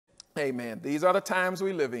Amen. These are the times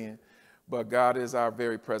we live in, but God is our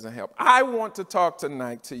very present help. I want to talk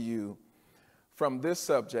tonight to you from this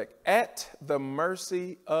subject, at the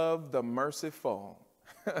mercy of the merciful.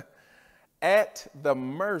 At the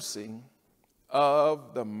mercy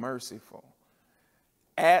of the merciful.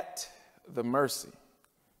 At the mercy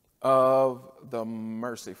of the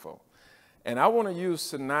merciful. And I want to use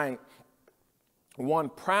tonight one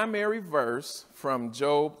primary verse from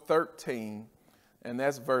Job 13, and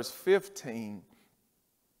that's verse 15.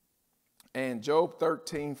 And Job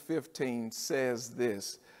 13:15 says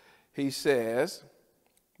this. He says,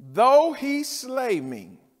 though he slay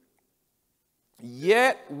me,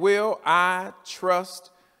 yet will I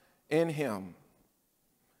trust in him,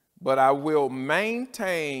 but I will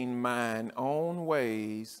maintain mine own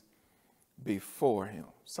ways before him.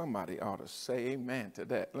 Somebody ought to say amen to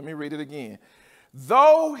that. Let me read it again.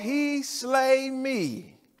 Though he slay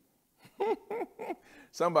me.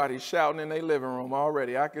 Somebody's shouting in their living room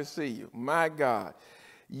already. I can see you. My God.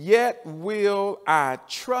 Yet will I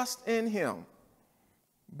trust in him,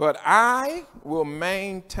 but I will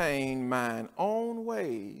maintain mine own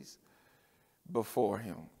ways before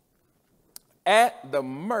him. At the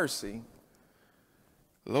mercy,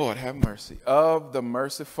 Lord have mercy, of the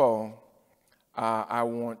merciful, I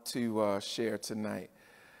want to share tonight.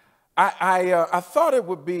 I thought it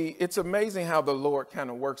would be, it's amazing how the Lord kind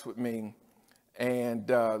of works with me and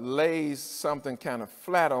lays something kind of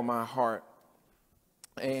flat on my heart,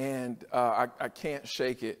 and I can't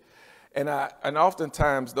shake it. And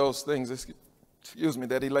oftentimes those things, excuse me,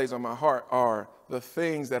 that he lays on my heart are the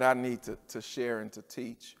things that I need to share and to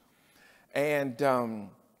teach. And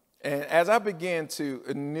as I began to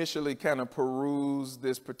initially kind of peruse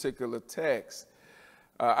this particular text,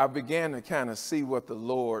 I began to kind of see what the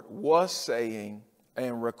Lord was saying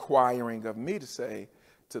and requiring of me to say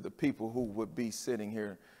to the people who would be sitting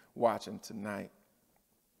here watching tonight.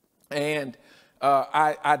 And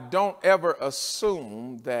I don't ever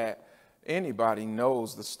assume that anybody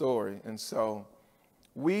knows the story. And so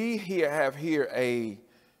we have here a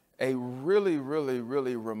really, really,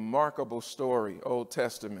 really remarkable story, Old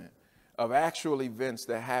Testament, of actual events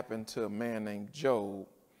that happened to a man named Job,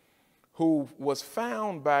 who was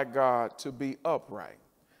found by God to be upright.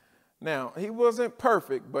 Now, he wasn't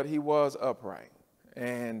perfect, but he was upright.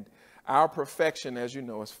 And our perfection, as you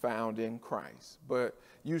know, is found in Christ. But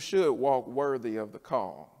you should walk worthy of the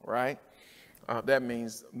call, right? That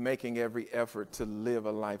means making every effort to live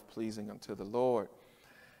a life pleasing unto the Lord.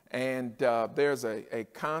 And there's a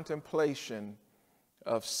contemplation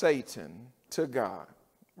of Satan to God,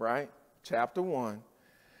 right? Chapter 1.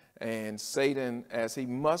 And Satan, as he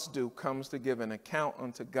must do, comes to give an account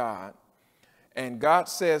unto God. And God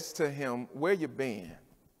says to him, where you been?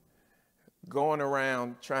 Going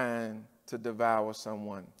around trying to devour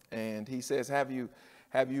someone. And he says, have you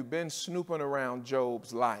been snooping around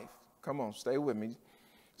Job's life? Come on, stay with me.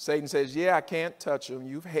 Satan says, yeah, I can't touch him.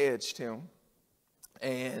 You've hedged him.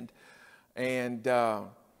 And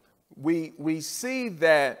we see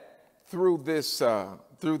that through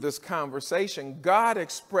this conversation, God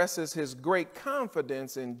expresses his great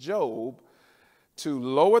confidence in Job to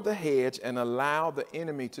lower the hedge and allow the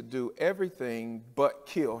enemy to do everything but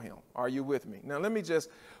kill him. Are you with me? Now, let me just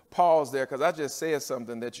pause there, because I just said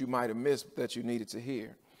something that you might have missed that you needed to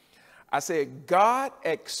hear. I said God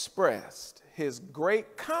expressed his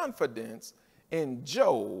great confidence in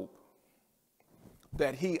Job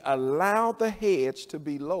that he allowed the hedge to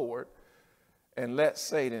be lowered and let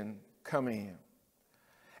Satan come in.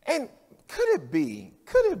 And could it be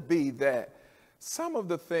that some of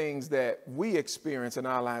the things that we experience in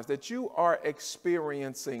our lives that you are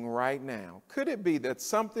experiencing right now, could it be that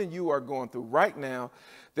something you are going through right now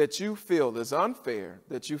that you feel is unfair,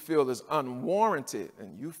 that you feel is unwarranted,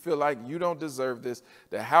 and you feel like you don't deserve this,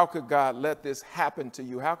 that how could God let this happen to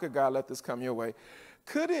you? How could God let this come your way?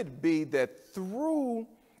 Could it be that through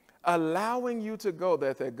allowing you to go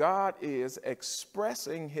there, that God is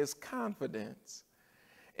expressing his confidence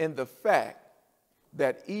in the fact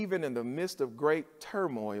that even in the midst of great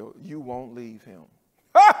turmoil, you won't leave him?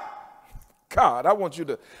 God, I want you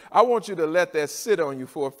to let that sit on you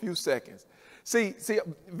for a few seconds. See,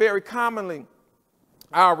 very commonly,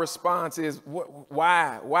 our response is,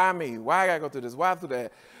 why me? Why I gotta go through this? Why through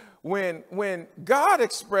that? When God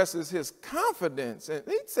expresses his confidence, and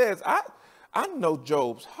he says, I know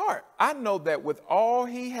Job's heart. I know that with all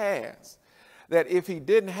he has, that if he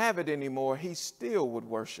didn't have it anymore, he still would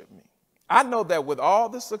worship me. I know that with all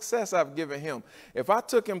the success I've given him, if I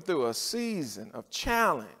took him through a season of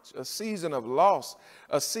challenge, a season of loss,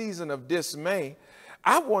 a season of dismay,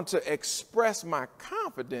 I want to express my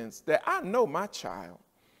confidence that I know my child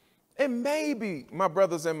And maybe, my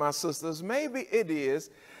brothers and my sisters, maybe it is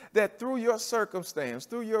that through your circumstance,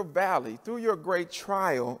 through your valley, through your great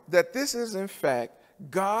trial, that this is in fact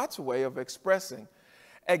God's way of expressing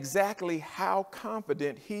exactly how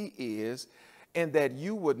confident he is and that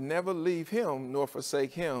you would never leave him nor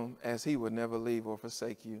forsake him as he would never leave or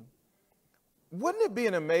forsake you. Wouldn't it be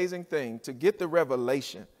an amazing thing to get the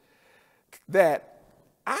revelation that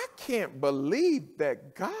I can't believe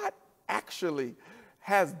that God actually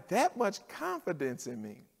has that much confidence in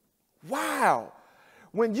me? Wow.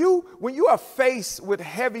 When you are faced with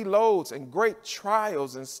heavy loads and great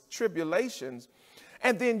trials and tribulations,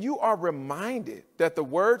 and then you are reminded that the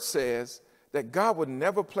word says that God would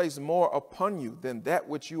never place more upon you than that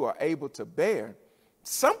which you are able to bear,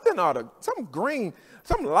 some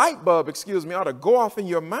light bulb, ought to go off in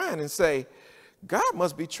your mind and say, God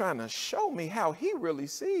must be trying to show me how he really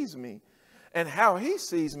sees me. And how he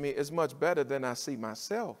sees me is much better than I see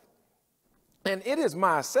myself. And it is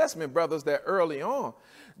my assessment, brothers, that early on,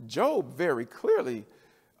 Job very clearly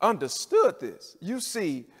understood this. You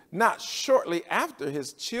see, not shortly after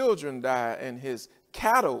his children died and his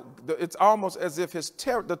cattle, it's almost as if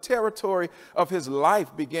the territory of his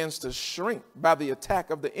life begins to shrink by the attack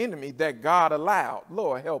of the enemy that God allowed.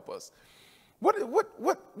 Lord, help us. What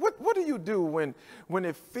do you do when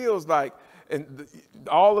it feels like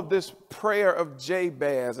all of this prayer of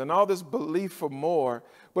Jabez and all this belief for more,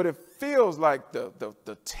 but it feels like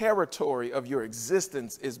the territory of your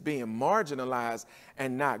existence is being marginalized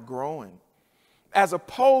and not growing? As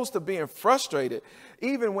opposed to being frustrated,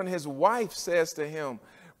 even when his wife says to him,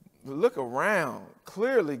 look around,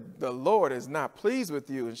 clearly the Lord is not pleased with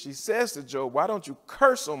you. And she says to Job, why don't you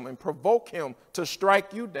curse him and provoke him to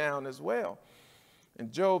strike you down as well?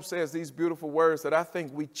 And Job says these beautiful words that I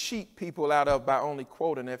think we cheat people out of by only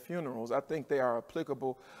quoting at funerals. I think they are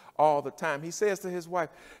applicable all the time. He says to his wife,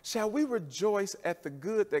 shall we rejoice at the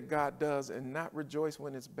good that God does and not rejoice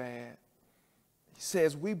when it's bad? He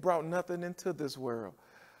says we brought nothing into this world,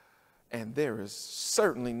 and there is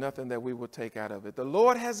certainly nothing that we will take out of it. The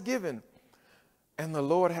Lord has given, and the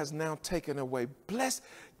Lord has now taken away. Blessed.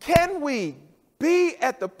 Can we be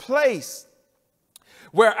at the place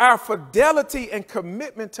where our fidelity and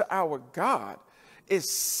commitment to our God is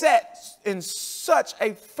set in such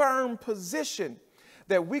a firm position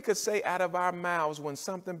that we could say out of our mouths when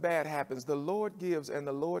something bad happens, the Lord gives and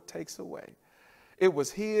the Lord takes away. It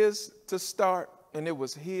was his to start and it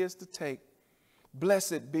was his to take.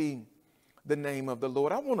 Blessed be the name of the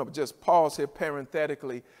Lord. I want to just pause here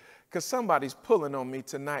parenthetically because somebody's pulling on me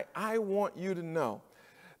tonight. I want you to know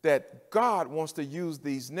that God wants to use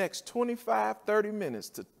these next 25, 30 minutes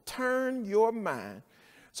to turn your mind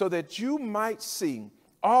so that you might see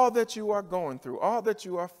all that you are going through, all that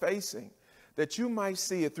you are facing, that you might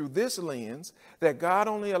see it through this lens, that God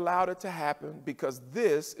only allowed it to happen because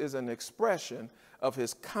this is an expression of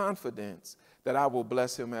his confidence that I will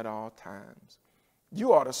bless him at all times.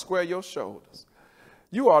 You ought to square your shoulders.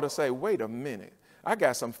 You ought to say, wait a minute, I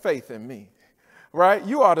got some faith in me. Right?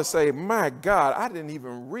 You ought to say, my God, I didn't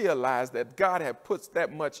even realize that God had put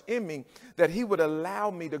that much in me that he would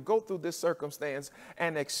allow me to go through this circumstance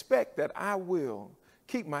and expect that I will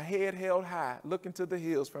keep my head held high, looking to the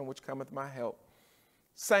hills from which cometh my help.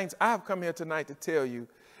 Saints, I have come here tonight to tell you,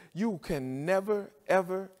 you can never,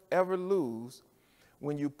 ever, ever lose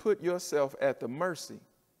when you put yourself at the mercy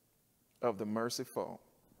of the merciful.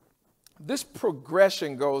 This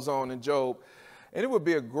progression goes on in Job, and it would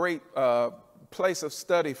be a great place of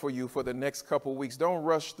study for you for the next couple weeks. Don't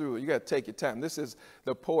rush through it. You got to take your time. This is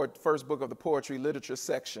the first book of the poetry literature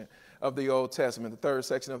section of the Old Testament, the third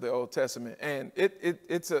section of the Old Testament. And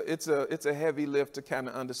it's a heavy lift to kind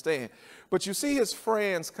of understand. But you see his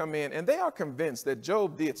friends come in and they are convinced that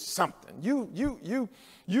Job did something. You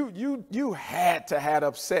had to have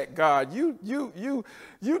upset God. You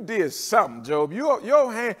did something, Job.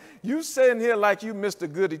 You sitting here like you Mr.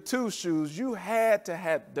 Goody Two Shoes. You had to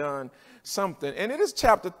have done something. And it is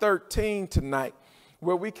chapter 13 tonight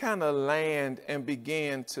where we kind of land and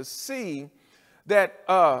begin to see that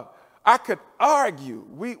I could argue.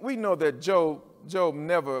 We know that Job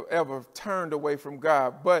never ever turned away from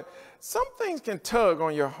God, but some things can tug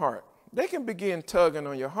on your heart. They can begin tugging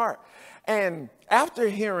on your heart. And after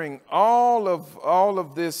hearing all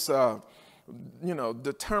of this,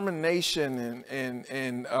 determination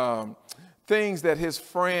and things that his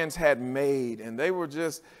friends had made, and they were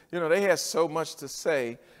just, they had so much to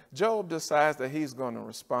say, Job decides that he's going to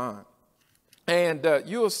respond. And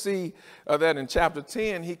you'll see that in chapter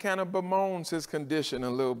 10, he kind of bemoans his condition a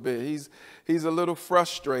little bit. He's a little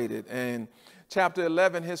frustrated. And Chapter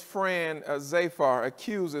 11, his friend Zaphar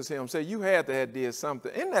accuses him, say, you had to have did something.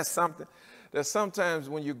 Isn't that something that sometimes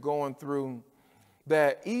when you're going through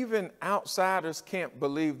that even outsiders can't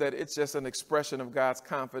believe that it's just an expression of God's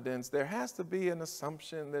confidence? There has to be an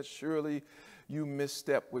assumption that surely you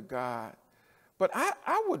misstep with God. But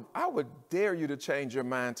I would dare you to change your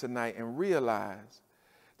mind tonight and realize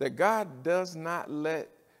that God does not let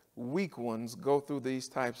weak ones go through these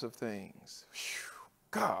types of things. Whew,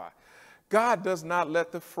 God does not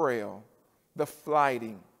let the frail, the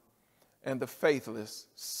flighty, and the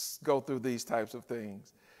faithless go through these types of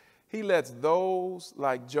things. He lets those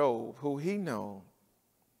like Job, who he knows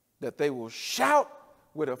that they will shout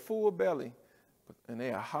with a full belly, and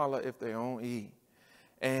they'll holler if they don't eat.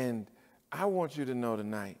 And I want you to know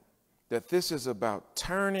tonight that this is about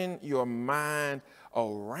turning your mind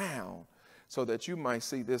around so that you might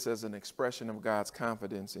see this as an expression of God's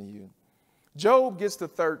confidence in you. Job gets to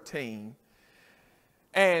 13,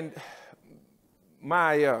 and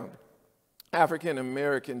my African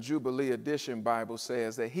American Jubilee Edition Bible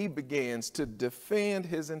says that he begins to defend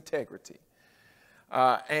his integrity.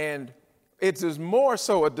 And it is more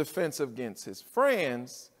so a defense against his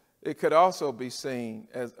friends. It could also be seen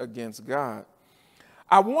as against God.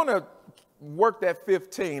 I want to work that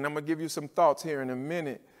 15. I'm going to give you some thoughts here in a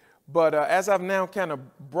minute. But as I've now kind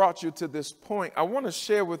of brought you to this point, I want to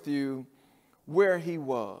share with you where he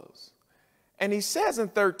was. And he says in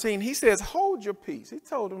 13, he says, hold your peace. He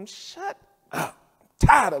told him, shut up. I'm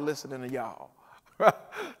tired of listening to y'all.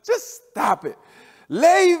 Just stop it.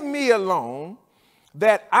 Leave me alone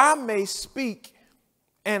that I may speak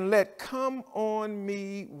and let come on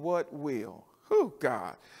me what will. Oh,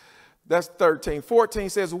 God. That's 13.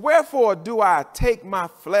 14 says, wherefore do I take my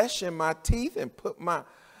flesh in my teeth and put my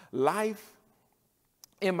life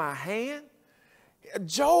in my hand?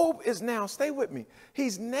 Job is now, stay with me,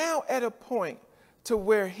 he's now at a point to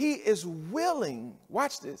where he is willing,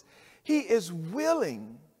 watch this, he is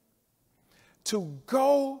willing to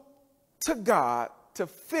go to God to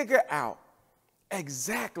figure out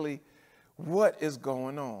exactly what is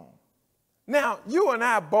going on. Now, you and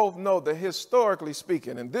I both know that historically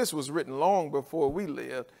speaking, and this was written long before we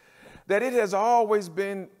lived, that it has always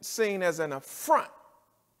been seen as an affront,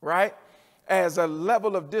 right? As a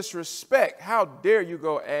level of disrespect. How dare you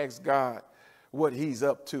go ask God what he's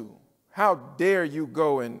up to? How dare you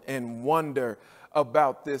go and wonder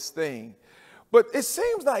about this thing? But it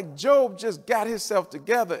seems like Job just got himself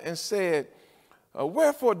together and said,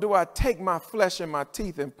 wherefore do I take my flesh in my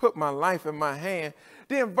teeth and put my life in my hand?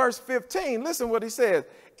 Then verse 15, listen what he says.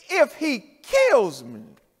 If he kills me,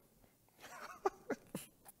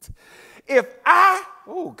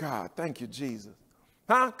 oh God, thank you, Jesus.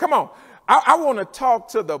 Huh? Come on. I want to talk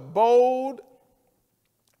to the bold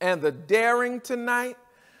and the daring tonight.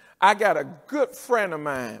 I got a good friend of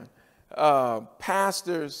mine,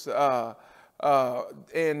 pastors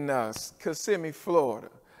in Kissimmee, Florida.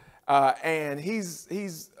 And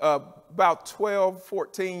he's about 12,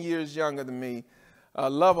 14 years younger than me.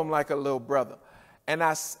 Love him like a little brother. And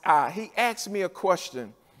he asked me a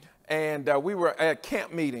question, and we were at a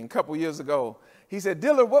camp meeting a couple years ago. He said,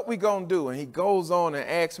 Dillard, what we gonna do? And he goes on and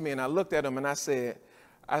asks me, and I looked at him and I said,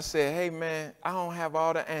 hey man, I don't have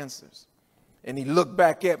all the answers. And he looked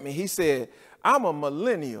back at me. He said, I'm a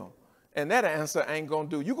millennial, and that answer ain't gonna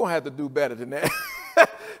do. You're gonna have to do better than that.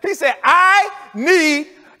 He said, I need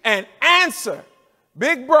an answer.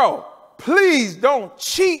 Big bro, please don't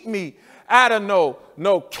cheat me out of no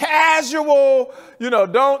casual,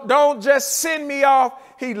 don't just send me off.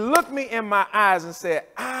 He looked me in my eyes and said,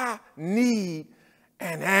 I need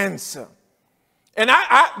an answer. And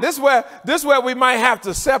this is where we might have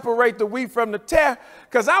to separate the wheat from the tare,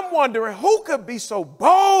 because I'm wondering who could be so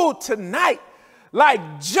bold tonight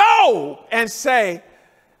like Job and say,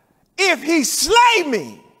 if he slay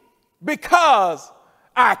me because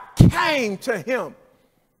I came to him,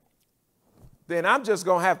 then I'm just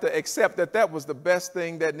going to have to accept that was the best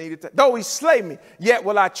thing that needed to. Though he slay me, yet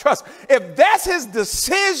will I trust. If that's his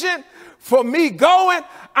decision for me going,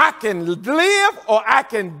 I can live or I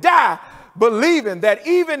can die believing that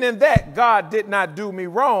even in that God did not do me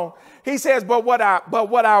wrong. He says, but what I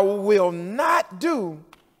will not do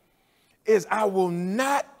is I will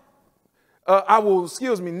not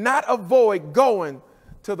avoid going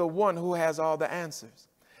to the one who has all the answers.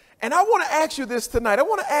 And I want to ask you this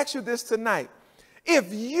tonight.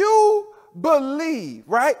 If you believe,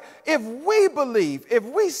 right? If we believe, if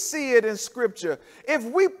we see it in Scripture, if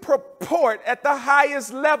we purport at the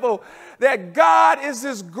highest level that God is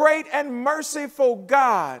this great and merciful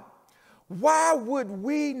God, why would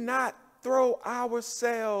we not throw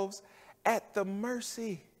ourselves at the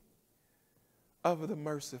mercy of the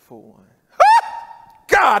merciful one.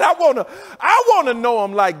 God, I want to know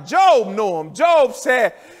him like Job knew him. Job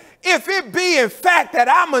said, if it be in fact that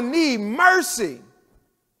I'm going to need mercy,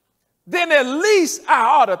 then at least I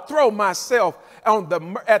ought to throw myself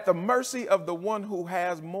at the mercy of the one who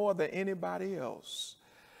has more than anybody else.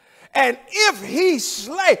 And if he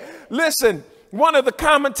slay, listen, one of the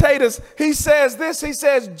commentators, he says this, he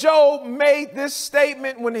says, Job made this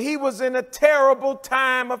statement when he was in a terrible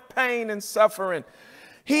time of pain and suffering.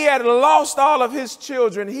 He had lost all of his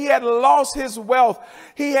children. He had lost his wealth.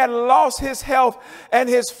 He had lost his health, and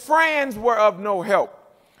his friends were of no help.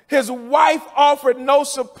 His wife offered no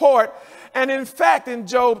support. And in fact, in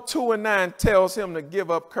Job 2:9 tells him to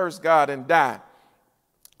give up, curse God, and die.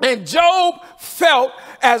 And Job felt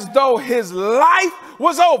as though his life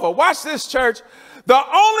was over. Watch this, church. The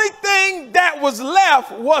only thing that was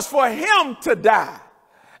left was for him to die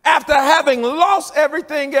after having lost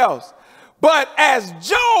everything else. But as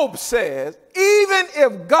Job says, even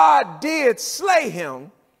if God did slay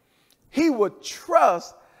him, he would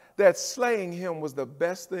trust that slaying him was the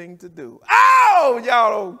best thing to do. Oh, y'all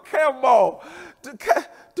don't come on.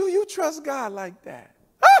 Do you trust God like that?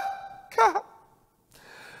 God.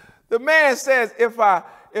 The man says, if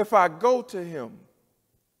I go to him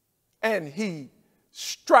and he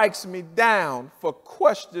strikes me down for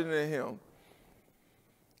questioning him,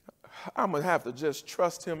 I'm going to have to just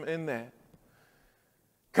trust him in that.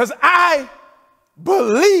 Because I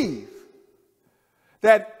believe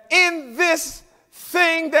that in this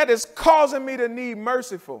thing that is causing me to need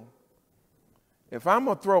merciful, if I'm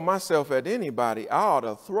going to throw myself at anybody, I ought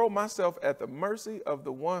to throw myself at the mercy of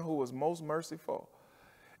the one who was most merciful.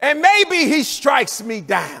 And maybe he strikes me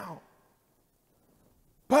down.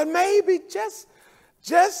 But maybe, just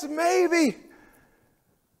maybe,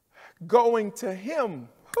 going to him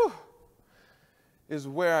is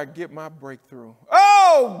where I get my breakthrough.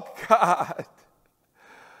 Oh, God.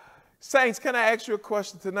 Saints, can I ask you a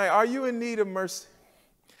question tonight? Are you in need of mercy?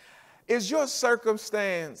 Is your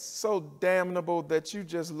circumstance so damnable that you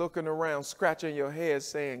just looking around, scratching your head,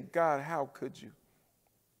 saying, God, how could you?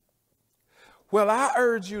 Well, I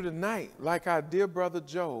urge you tonight, like our dear brother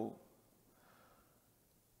Job,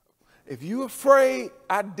 if you're afraid,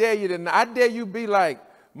 I dare you tonight. I dare you be like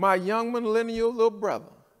my young millennial little brother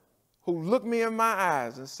who looked me in my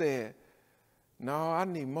eyes and said, no, I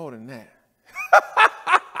need more than that.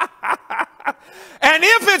 And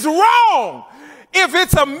if it's wrong, if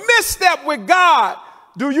it's a misstep with God,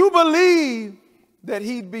 do you believe that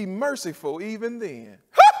he'd be merciful even then?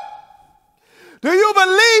 Do you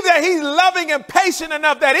believe that he's loving and patient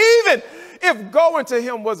enough that even if going to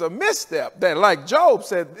him was a misstep, that like Job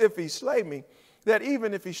said, if he slay me, that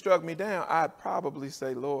even if he struck me down, I'd probably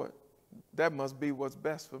say, Lord, that must be what's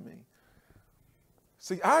best for me.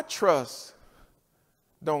 See, our trust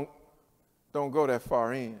don't go that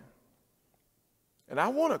far in. And I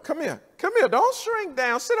want to, come here, don't shrink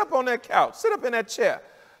down, sit up on that couch, sit up in that chair.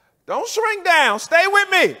 Don't shrink down, stay with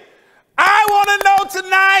me. I want to know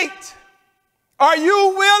tonight, are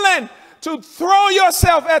you willing to throw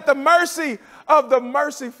yourself at the mercy of the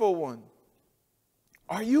merciful one?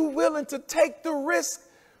 Are you willing to take the risk?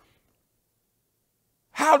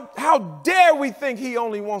 How dare we think he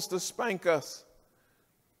only wants to spank us?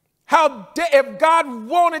 If God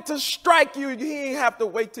wanted to strike you, he ain't have to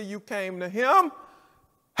wait till you came to him.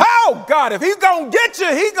 How, God, if he's going to get you,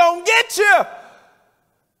 he's going to get you.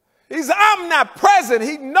 He's omnipresent.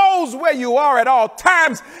 He knows where you are at all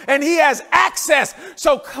times, and he has access.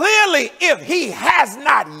 So clearly, if he has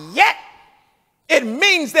not yet, it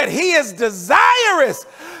means that he is desirous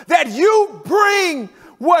that you bring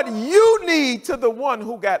what you need to the one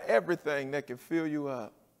who got everything that can fill you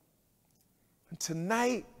up. And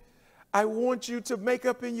tonight, I want you to make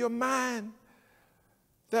up in your mind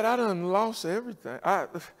that I done lost everything.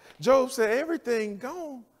 Job said, everything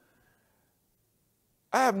gone.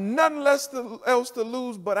 I have nothing else to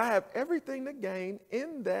lose, but I have everything to gain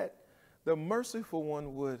in that the merciful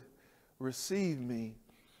one would receive me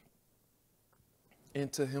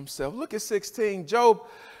into himself. Look at 16. Job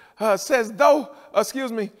says, at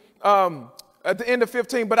the end of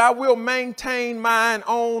 15, but I will maintain mine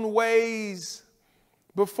own ways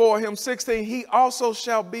before him. 16, he also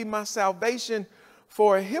shall be my salvation,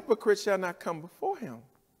 for a hypocrite shall not come before him.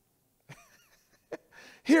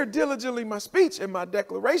 Hear diligently my speech and my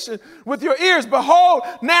declaration with your ears. Behold,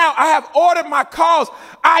 now I have ordered my cause.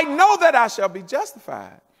 I know that I shall be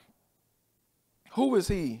justified. Who is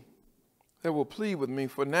he that will plead with me?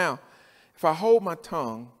 For now, if I hold my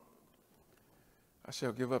tongue, I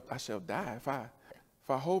shall give up. I shall die. If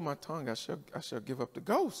I hold my tongue, I shall give up the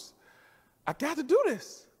ghost. I got to do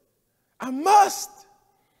this. I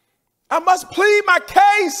must plead my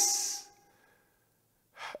case.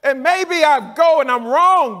 And maybe I go and I'm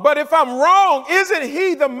wrong, but if I'm wrong, isn't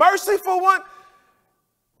he the merciful one?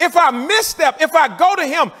 If I misstep, if I go to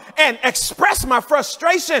him and express my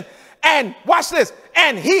frustration and watch this,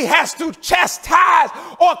 and he has to chastise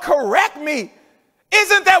or correct me,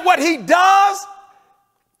 isn't that what he does?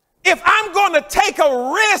 If I'm going to take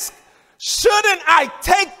a risk, shouldn't I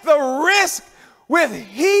take the risk with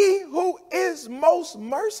he who is most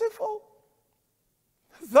merciful?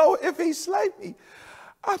 Though if he slay me,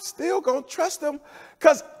 I'm still going to trust him,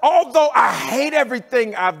 because although I hate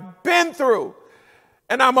everything I've been through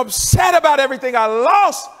and I'm upset about everything I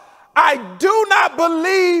lost, I do not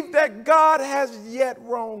believe that God has yet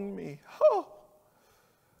wronged me. Oh.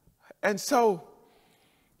 And so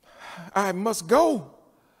I must go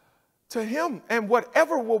to him, and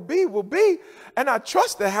whatever will be, will be. And I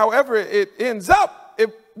trust that however it ends up,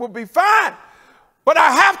 it will be fine. But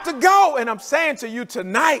I have to go. And I'm saying to you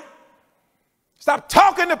tonight, stop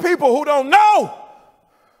talking to people who don't know.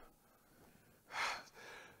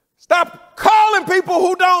 Stop calling people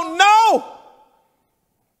who don't know.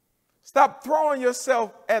 Stop throwing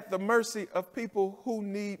yourself at the mercy of people who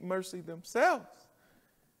need mercy themselves.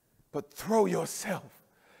 But throw yourself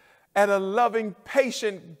at a loving,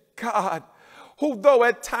 patient God who, though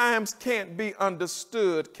at times can't be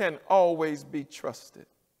understood, can always be trusted.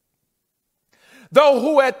 Though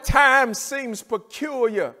who at times seems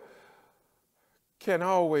peculiar, can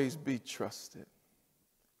always be trusted.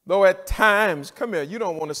 Though at times, come here, you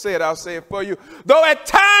don't want to say it, I'll say it for you. Though at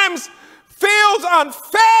times feels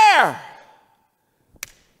unfair,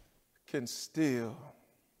 can still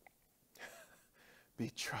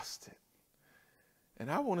be trusted.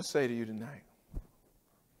 And I want to say to you tonight,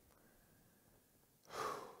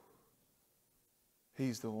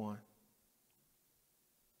 he's the one.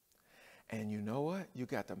 And you know what? You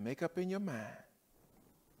got to make up in your mind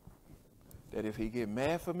that if he get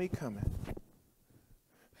mad for me coming,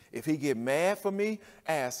 if he get mad for me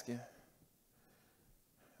asking,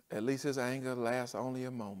 at least his anger lasts only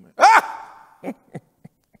a moment. Ah!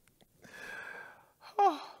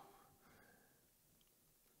 Oh.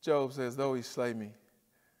 Job says, though he slay me,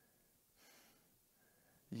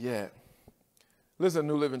 yet. Listen,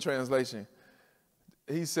 New Living Translation.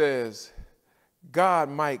 He says, God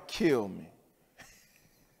might kill me,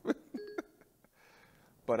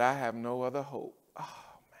 but I have no other hope. Oh,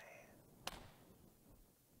 man.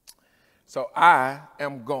 So I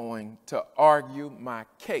am going to argue my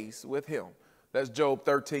case with him. That's Job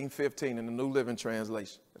 13:15 in the New Living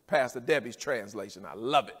Translation. Pastor Debbie's translation. I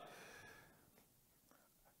love it.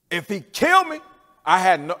 If he killed me, I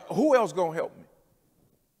had no, who else gonna help me?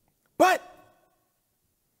 But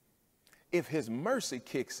if his mercy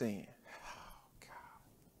kicks in, oh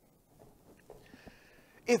God,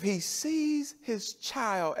 if he sees his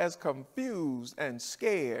child as confused and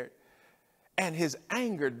scared and his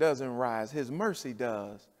anger doesn't rise, his mercy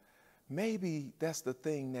does, maybe that's the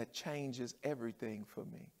thing that changes everything for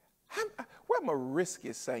me. Where my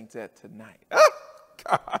risky saints at tonight? Oh,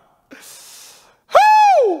 God.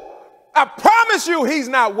 Woo! I promise you he's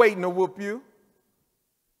not waiting to whoop you.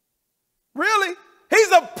 Really?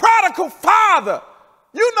 He's a prodigal father.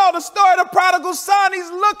 You know the story of the prodigal son. He's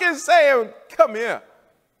looking, saying, come here.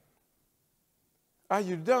 Are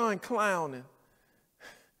you done clowning?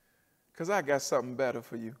 Because I got something better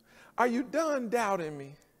for you. Are you done doubting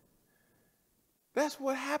me? That's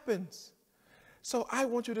what happens. So I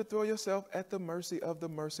want you to throw yourself at the mercy of the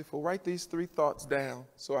merciful. Write these 3 thoughts down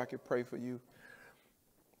so I can pray for you.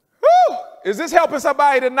 Woo! Is this helping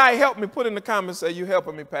somebody tonight? Help me. Put in the comments, say, you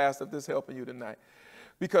helping me, Pastor, if this helping you tonight.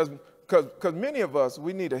 Because many of us,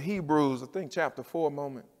 we need a Hebrews, I think chapter 4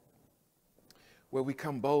 moment, where we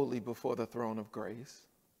come boldly before the throne of grace.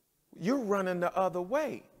 You're running the other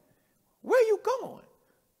way. Where are you going?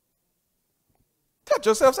 Touch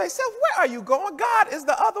yourself, say, self, where are you going? God is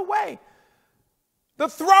the other way. The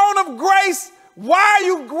throne of grace, why are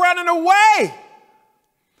you running away?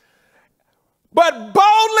 But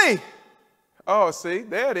boldly, oh, see,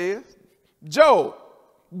 there it is. Job,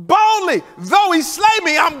 boldly, though he slay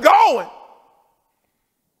me, I'm going.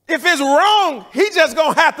 If it's wrong, he just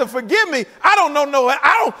gonna have to forgive me. I don't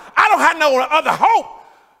have no other hope.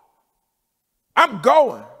 I'm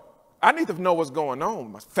going. I need to know what's going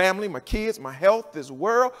on. My family, my kids, my health, this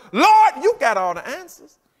world. Lord, you got all the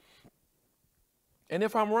answers. And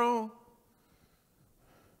if I'm wrong,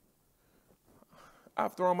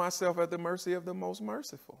 I've thrown myself at the mercy of the most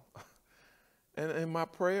merciful. And my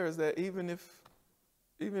prayer is that even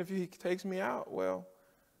if he takes me out, well,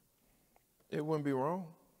 it wouldn't be wrong.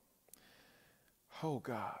 Oh,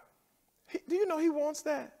 God. Do you know he wants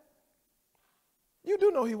that? You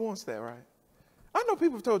do know he wants that, right? I know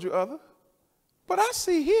people have told you other, but I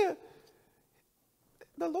see here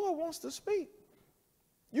the Lord wants to speak.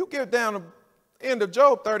 You get down to the end of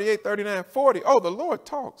Job 38, 39, 40. Oh, the Lord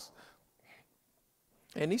talks.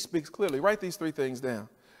 And he speaks clearly. Write these three things down.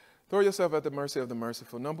 Throw yourself at the mercy of the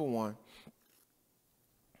merciful. Number one,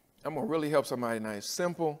 I'm going to really help somebody tonight. It's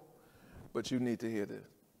simple, but you need to hear this.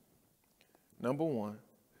 Number one,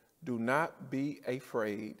 do not be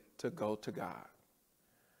afraid to go to God.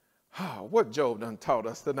 Oh, what Job done taught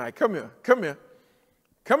us tonight. Come here, come here,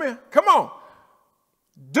 come here, come on.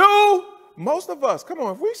 Most of us, come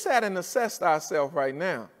on, if we sat and assessed ourselves right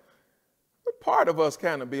now, part of us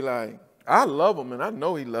kind of be like, I love him and I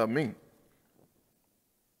know he loved me.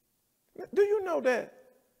 Do you know that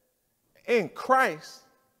in Christ,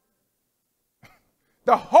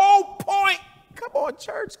 the whole point, come on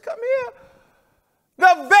church, come here,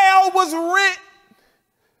 the veil was rent.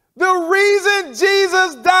 The reason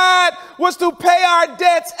Jesus died was to pay our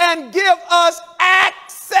debts and give us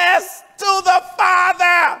access to the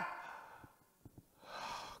Father.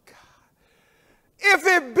 Oh, God. If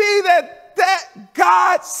it be that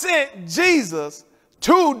God sent Jesus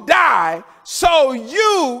to die so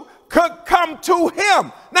you could come to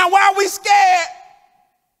him. Now, why are we scared?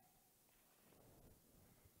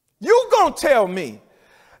 You gonna tell me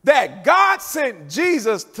that God sent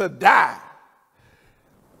Jesus to die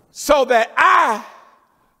so that I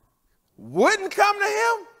wouldn't come to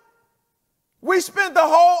him? We spent the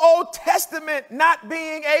whole Old Testament not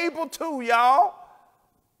being able to, y'all.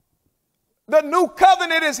 The new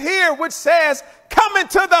covenant is here, which says, come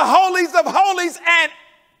into the holies of holies and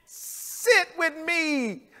sit with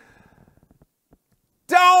me.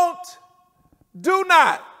 Do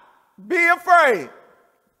not be afraid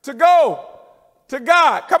to go to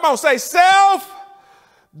God. Come on, say self.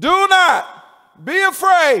 Do not be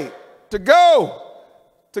afraid to go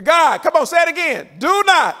to God. Come on, say it again. Do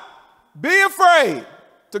not be afraid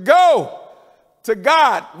to go to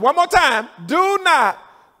God. One more time. Do not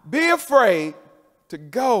be afraid to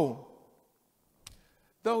go.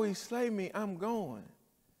 Though he slay me, I'm going.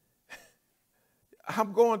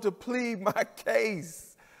 I'm going to plead my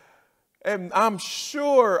case. And I'm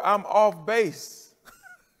sure I'm off base.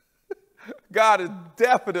 God is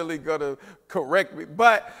definitely going to correct me.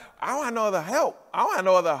 But I want no other help. I want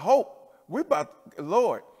no other hope. We're about,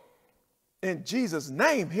 Lord, in Jesus'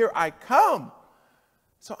 name, here I come.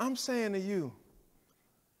 So I'm saying to you,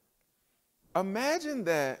 imagine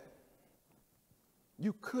that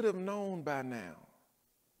you could have known by now.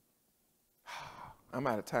 I'm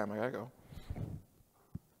out of time. I got to go.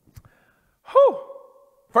 Whew.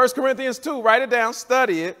 1 Corinthians 2, write it down,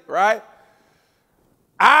 study it, right?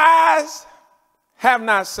 Eyes have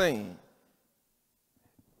not seen.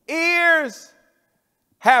 Ears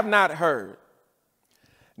have not heard.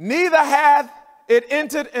 Neither hath it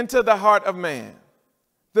entered into the heart of man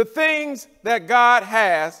the things that God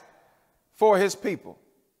has for his people.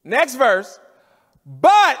 Next verse.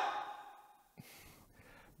 But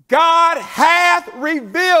God hath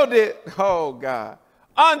revealed it, oh God,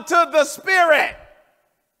 unto the Spirit.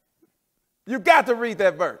 You got to read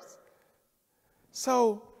that verse.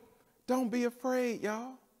 So don't be afraid,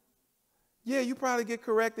 y'all. Yeah, you probably get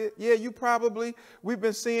corrected. Yeah, we've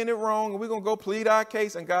been seeing it wrong and we're going to go plead our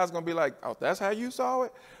case and God's going to be like, oh, that's how you saw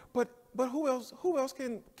it. But who else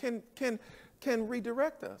can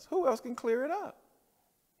redirect us? Who else can clear it up?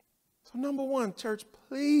 So number one, church,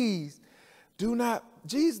 please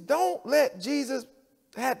don't let Jesus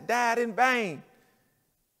have died in vain.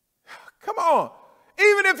 Come on.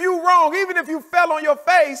 Even if you're wrong, even if you fell on your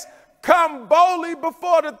face, come boldly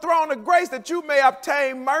before the throne of grace that you may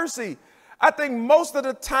obtain mercy. I think most of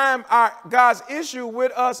the time God's issue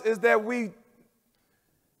with us is that we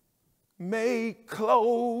made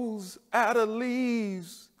clothes out of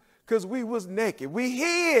leaves because we was naked. We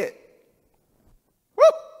hid. Woo!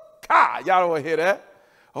 God, y'all don't want to hear that.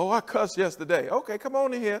 Oh, I cussed yesterday. Okay, come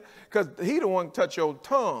on in here because he the one touch your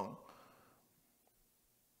tongue.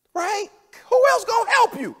 Right? Who else gonna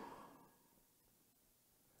help you?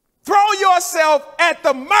 Throw yourself at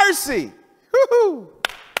the mercy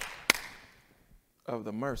of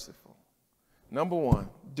the merciful. Number one,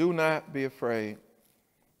 do not be afraid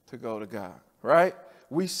to go to God. Right?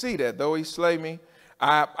 We see that though he slay me,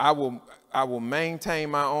 I will maintain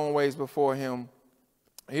my own ways before him.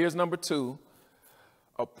 Here's number two.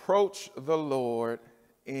 Approach the Lord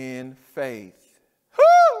in faith.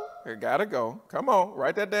 Woo! Gotta go. Come on,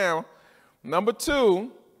 write that down. Number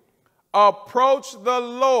two, approach the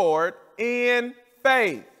Lord in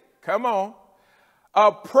faith. Come on.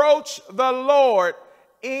 Approach the Lord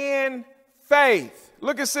in faith.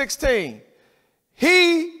 Look at 16.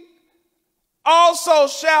 He also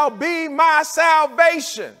shall be my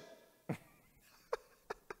salvation.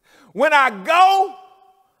 When I go,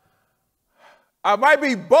 I might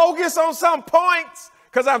be bogus on some points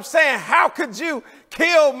because I'm saying, how could you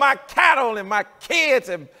kill my cattle and my kids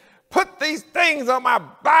and put these things on my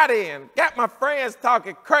body and got my friends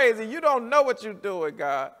talking crazy? You don't know what you're doing,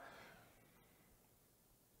 God.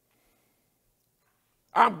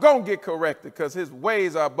 I'm going to get corrected because his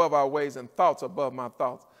ways are above our ways and thoughts above my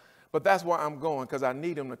thoughts. But that's why I'm going, because I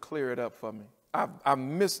need him to clear it up for me. I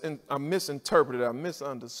misinterpreted it. I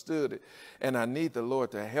misunderstood it. And I need the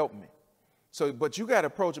Lord to help me. So, but you got to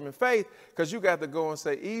approach him in faith, because you got to go and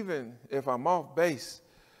say, even if I'm off base,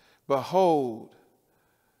 behold,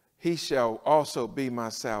 he shall also be my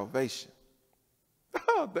salvation.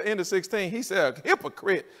 The end of 16, he said a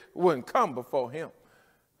hypocrite wouldn't come before him.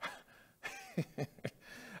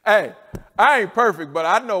 Hey, I ain't perfect, but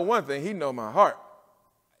I know one thing. He know my heart.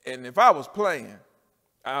 And if I was playing,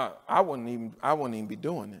 I wouldn't even be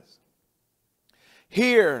doing this.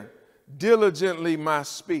 Hear diligently my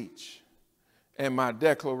speech and my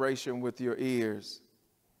declaration with your ears.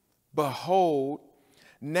 Behold,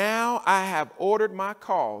 now I have ordered my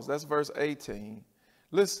cause. That's verse 18.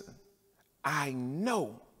 Listen, I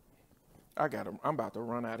know. I'm about to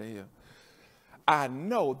run out of here. I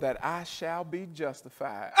know that I shall be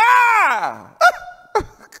justified. Ah!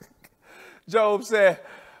 Job said,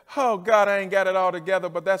 oh, God, I ain't got it all together,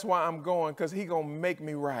 but that's why I'm going, because he going to make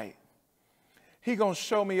me right. He going to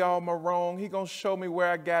show me all my wrong. He going to show me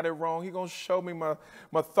where I got it wrong. He going to show me my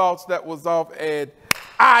thoughts that was off. And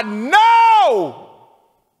I know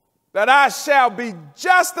that I shall be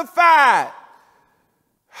justified.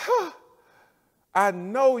 I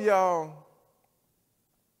know, y'all.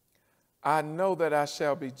 I know that I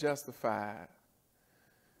shall be justified.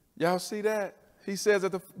 Y'all see that? He says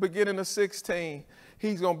at the beginning of 16,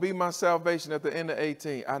 he's going to be my salvation. At the end of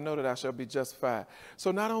 18, I know that I shall be justified.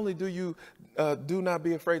 So not only do you do not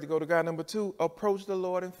be afraid to go to God. Number two, approach the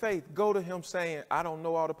Lord in faith. Go to him saying, I don't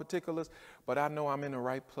know all the particulars, but I know I'm in the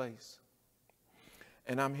right place.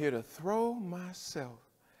 And I'm here to throw myself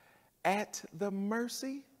at the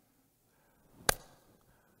mercy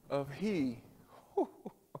of he.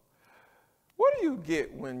 What do you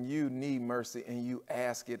get when you need mercy and you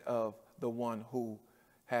ask it of the one who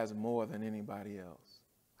has more than anybody else?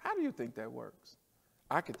 How do you think that works?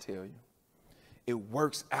 I could tell you. It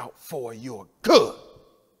works out for your good.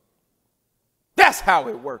 That's how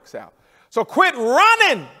it works out. So quit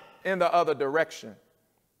running in the other direction,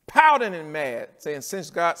 pouting and mad, saying,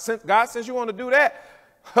 since you want to do that,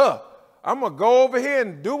 I'm going to go over here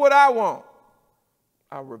and do what I want.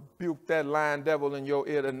 I rebuke that lying devil in your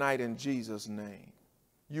ear tonight in Jesus' name.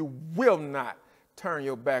 You will not turn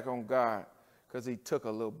your back on God because he took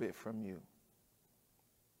a little bit from you.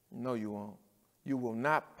 No, you won't. You will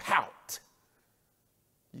not pout.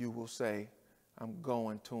 You will say, I'm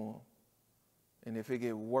going to him. And if it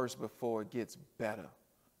gets worse before it gets better,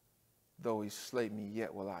 though he slay me,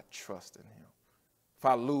 yet will I trust in him. If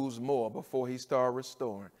I lose more before he starts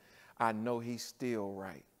restoring, I know he's still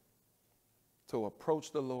right. So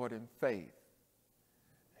approach the Lord in faith.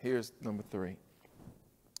 Here's number 3.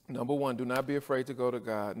 Number 1, do not be afraid to go to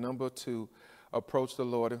God. Number 2, approach the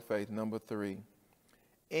Lord in faith. Number 3,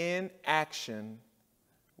 inaction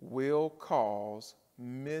will cause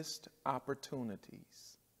missed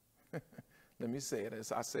opportunities. Let me say it,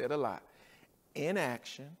 as I say it a lot.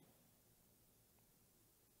 Inaction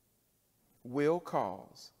will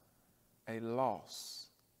cause a loss,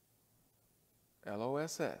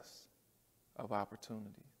 L-O-S-S, of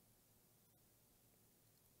opportunity.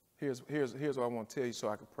 Here's what I want to tell you so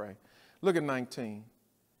I can pray. Look at 19.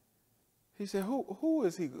 He said, who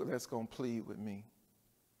is he that's going to plead with me?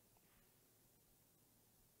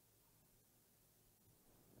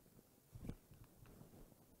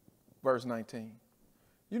 Verse 19.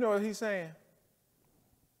 You know what he's saying?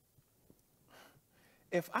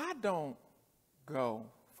 If I don't go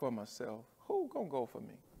for myself, who going to go for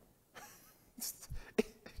me?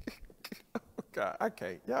 God, I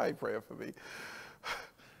can't. Y'all ain't praying for me.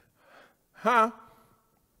 Huh?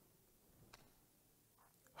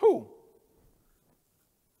 Who?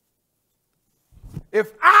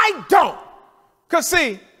 If I don't, because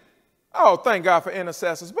see, oh, thank God for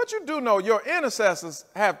intercessors, but you do know your intercessors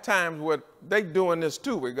have times where they doing this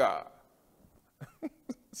too with God.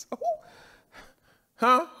 So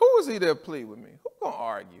who is he that plead with me? Who gonna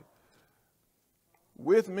argue?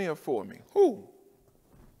 With me or for me? Who?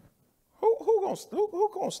 Who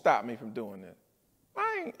gonna stop me from doing this?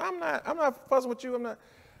 I'm not fussing with you.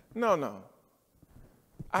 No.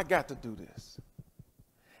 I got to do this.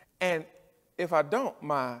 And if I don't,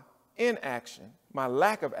 my inaction, my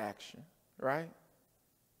lack of action, right,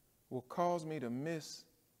 will cause me to miss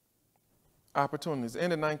opportunities.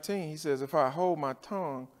 End of 19, he says, if I hold my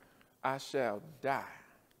tongue, I shall die.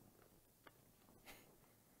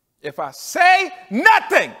 If I say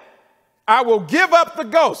nothing, I will give up the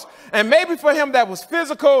ghost. And maybe for him that was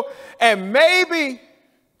physical, and maybe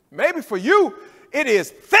for you, it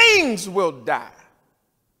is things will die.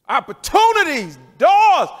 Opportunities,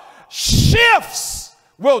 doors, shifts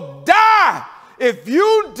will die if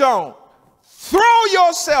you don't throw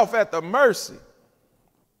yourself at the mercy,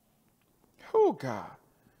 oh God,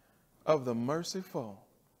 of the merciful.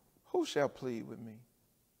 Who shall plead with me?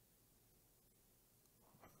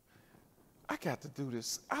 I got to do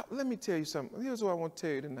this. Let me tell you something. Here's what I want to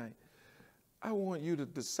tell you tonight. I want you to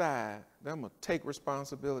decide that I'm going to take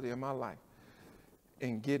responsibility in my life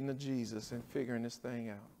in getting to Jesus and figuring this thing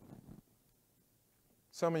out.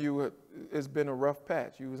 Some of you, it's been a rough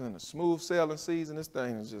patch. You was in a smooth sailing season. This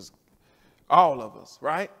thing is just all of us,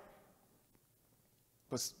 right?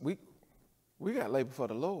 But we got labor for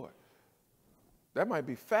the Lord. That might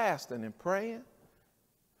be fasting and praying.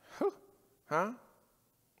 Huh?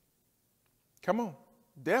 Come on.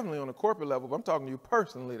 Definitely on a corporate level, but I'm talking to you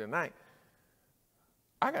personally tonight.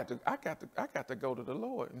 I got to go to the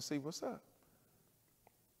Lord and see what's up.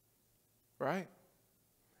 Right?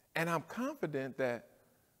 And I'm confident that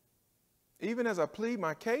even as I plead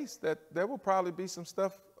my case, that there will probably be some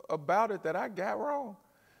stuff about it that I got wrong.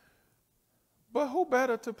 But who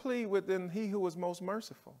better to plead with than he who is most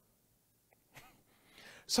merciful?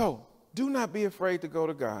 So do not be afraid to go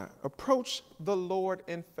to God. Approach the Lord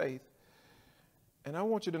in faith. And I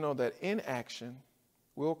want you to know that inaction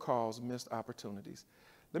will cause missed opportunities.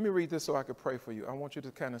 Let me read this so I can pray for you. I want you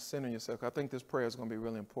to kind of center yourself. I think this prayer is going to be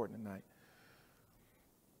really important tonight.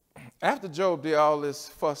 After Job did all this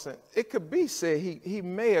fussing, it could be said he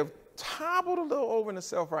may have toppled a little over into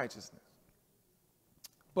self-righteousness.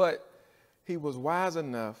 But he was wise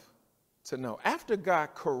enough to know. After God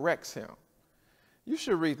corrects him, you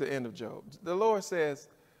should read the end of Job. The Lord says,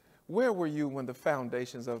 where were you when the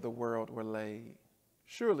foundations of the world were laid?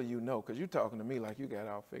 Surely you know, because you're talking to me like you got it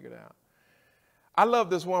all figured out. I love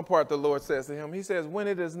this one part the Lord says to him. He says, when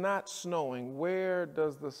it is not snowing, where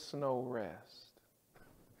does the snow rest?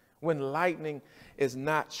 When lightning is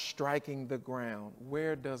not striking the ground,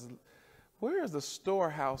 where is the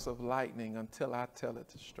storehouse of lightning until I tell it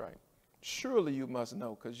to strike? Surely you must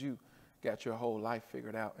know, because you got your whole life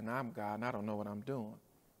figured out, and I'm God, and I don't know what I'm doing.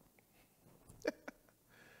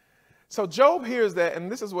 So Job hears that,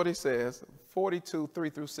 and this is what he says, 42, 3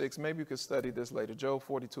 through 6. Maybe you could study this later. Job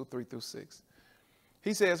 42, 3 through 6.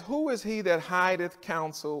 He says, who is he that hideth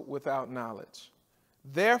counsel without knowledge?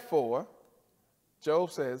 Therefore,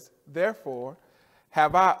 Job says, therefore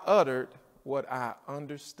have I uttered what I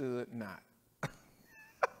understood not.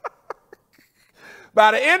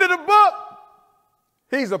 By the end of the book,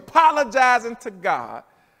 he's apologizing to God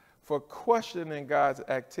for questioning God's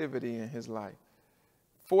activity in his life.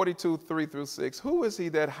 42, 3 through 6. Who is he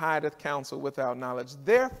that hideth counsel without knowledge?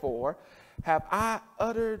 Therefore have I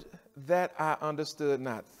uttered that I understood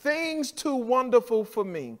not. Things too wonderful for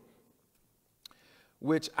me,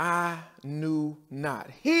 which I knew not.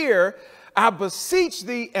 Here I beseech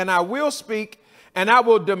thee, and I will speak, and I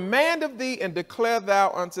will demand of thee, and declare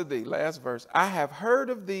thou unto thee. Last verse. I have heard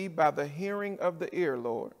of thee by the hearing of the ear,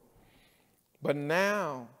 Lord. But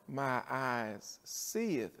now my eyes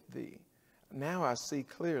seeth thee. Now I see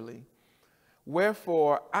clearly.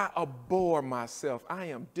 Wherefore I abhor myself. I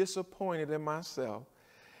am disappointed in myself,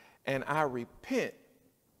 and I repent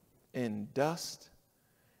in dust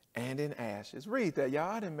and in ashes. Read that,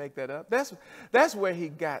 y'all. I didn't make that up. That's where he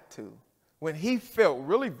got to, when he felt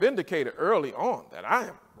really vindicated early on that I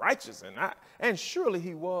am righteous, and surely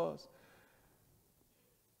he was.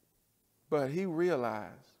 But he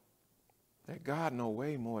realized that God knows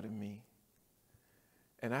way more than me,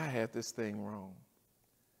 and I had this thing wrong.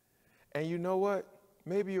 And you know what?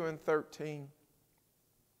 Maybe you're in 13.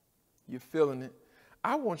 You're feeling it.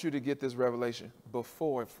 I want you to get this revelation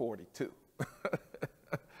before 42.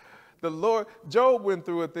 The Lord, Job went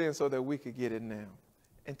through it then so that we could get it now.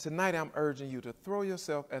 And tonight I'm urging you to throw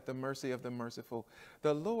yourself at the mercy of the merciful.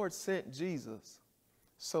 The Lord sent Jesus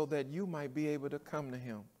so that you might be able to come to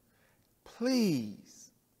him. Please,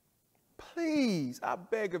 please, I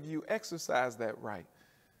beg of you, exercise that right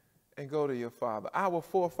and go to your Father. Our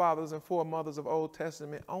forefathers and foremothers of Old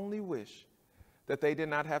Testament only wish that they did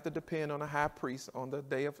not have to depend on a high priest on the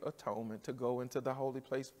Day of Atonement to go into the holy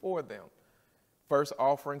place for them. First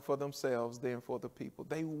offering for themselves, then for the people.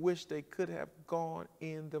 They wish they could have gone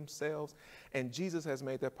in themselves, and Jesus has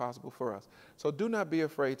made that possible for us. So do not be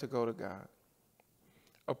afraid to go to God.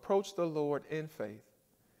 Approach the Lord in faith.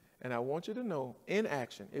 And I want you to know, in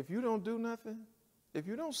action, if you don't do nothing, if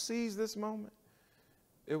you don't seize this moment,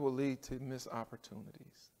 it will lead to missed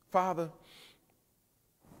opportunities. Father,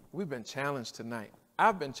 we've been challenged tonight.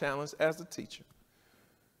 I've been challenged as a teacher.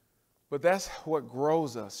 But that's what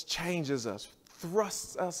grows us, changes us,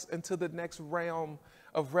 thrusts us into the next realm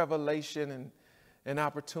of revelation and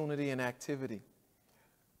opportunity and activity.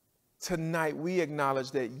 Tonight, we acknowledge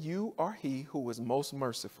that you are he who is most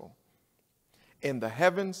merciful in the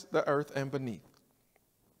heavens, the earth, and beneath.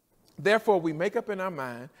 Therefore, we make up in our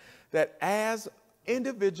mind that as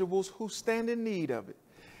individuals who stand in need of it,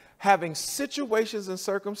 having situations and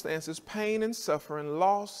circumstances, pain and suffering,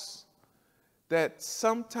 loss that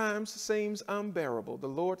sometimes seems unbearable. The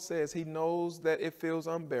Lord says he knows that it feels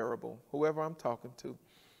unbearable, whoever I'm talking to,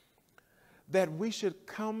 that we should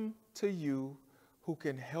come to you who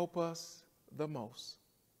can help us the most.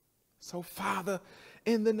 So, Father,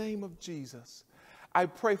 in the name of Jesus, I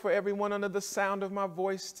pray for everyone under the sound of my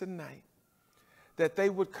voice tonight, that they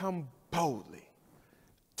would come boldly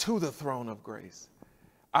to the throne of grace,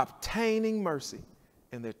 obtaining mercy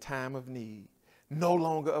in their time of need, no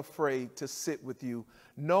longer afraid to sit with you,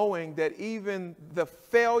 knowing that even the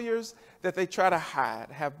failures that they try to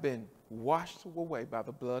hide have been washed away by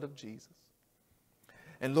the blood of Jesus.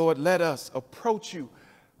 And Lord, let us approach you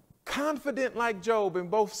confident like Job in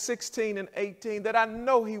both 16 and 18, that I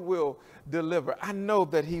know he will deliver. I know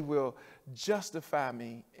that he will justify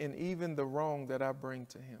me in even the wrong that I bring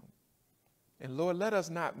to him. And Lord, let us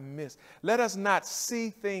not miss. Let us not see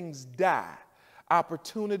things die,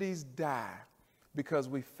 opportunities die, because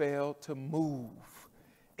we fail to move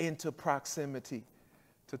into proximity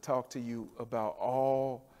to talk to you about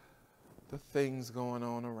all the things going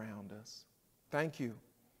on around us. Thank you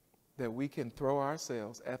that we can throw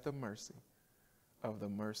ourselves at the mercy of the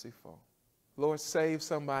merciful. Lord, save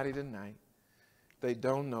somebody tonight. They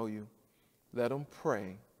don't know you. Let them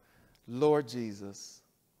pray. Lord Jesus,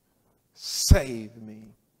 save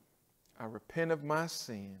me. I repent of my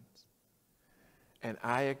sins, and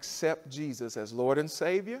I accept Jesus as Lord and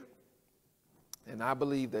Savior, and I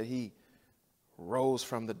believe that he rose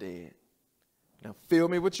from the dead. Now fill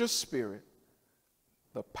me with your Spirit,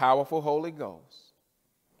 the powerful Holy Ghost,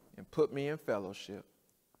 and put me in fellowship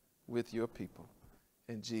with your people.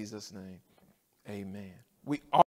 In Jesus' name, amen. We